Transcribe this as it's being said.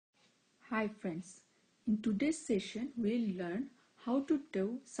Hi friends, in today's session we'll learn how to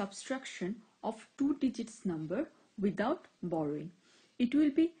do subtraction of two digits number without borrowing. It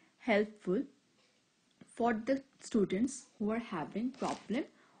will be helpful for the students who are having problem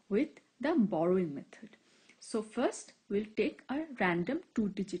with the borrowing method. So first we'll take a random two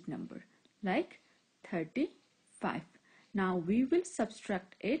digit number like 35. Now we will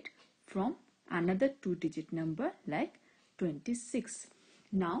subtract it from another two digit number like 26.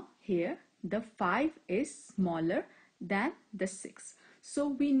 Now here the 5 is smaller than the 6. So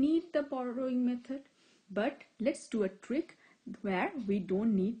we need the borrowing method, but let's do a trick where we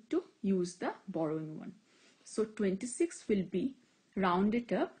don't need to use the borrowing one. So 26 will be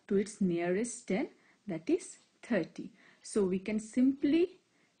rounded up to its nearest 10, that is 30. So we can simply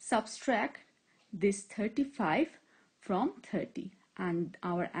subtract this 35 from 30 and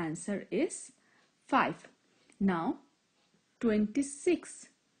our answer is 5. Now 26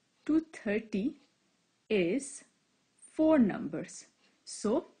 to 30 is 4 numbers.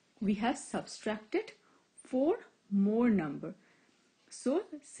 So we have subtracted 4 more numbers. So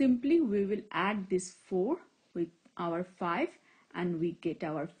simply we will add this 4 with our 5 and we get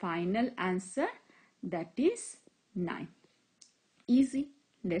our final answer, that is 9. Easy.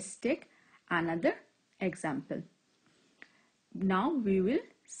 Let's take another example. Now we will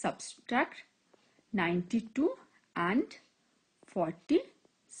subtract 92 and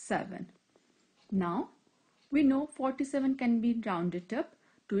 47. Now we know 47 can be rounded up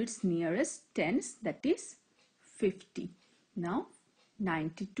to its nearest tens, that is 50. Now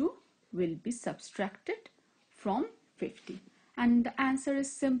 92 will be subtracted from 50 and the answer is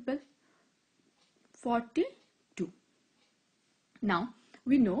simple, 42. Now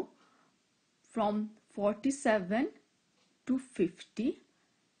we know from 47 to 50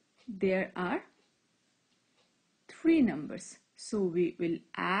 there are 3 numbers. So we will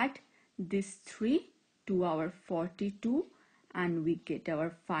add this 3 to our 42 and we get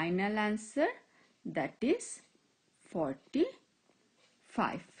our final answer, that is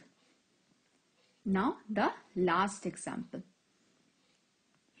 45. Now the last example.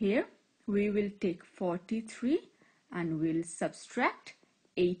 Here we will take 43 and we'll subtract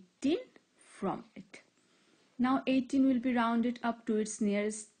 18 from it. Now 18 will be rounded up to its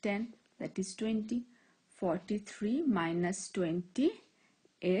nearest 10, that is 20. 43 minus 20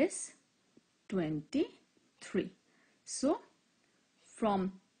 is 23. So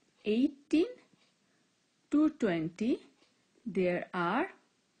from 18 to 20 there are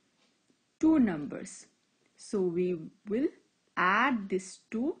 2 numbers. So we will add this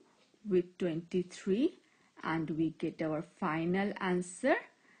 2 with 23 and we get our final answer,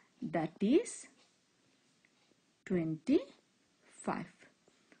 that is 25.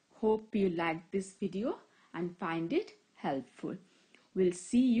 Hope you liked this video and find it helpful. We'll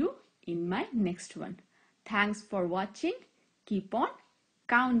see you in my next one. Thanks for watching. Keep on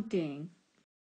counting.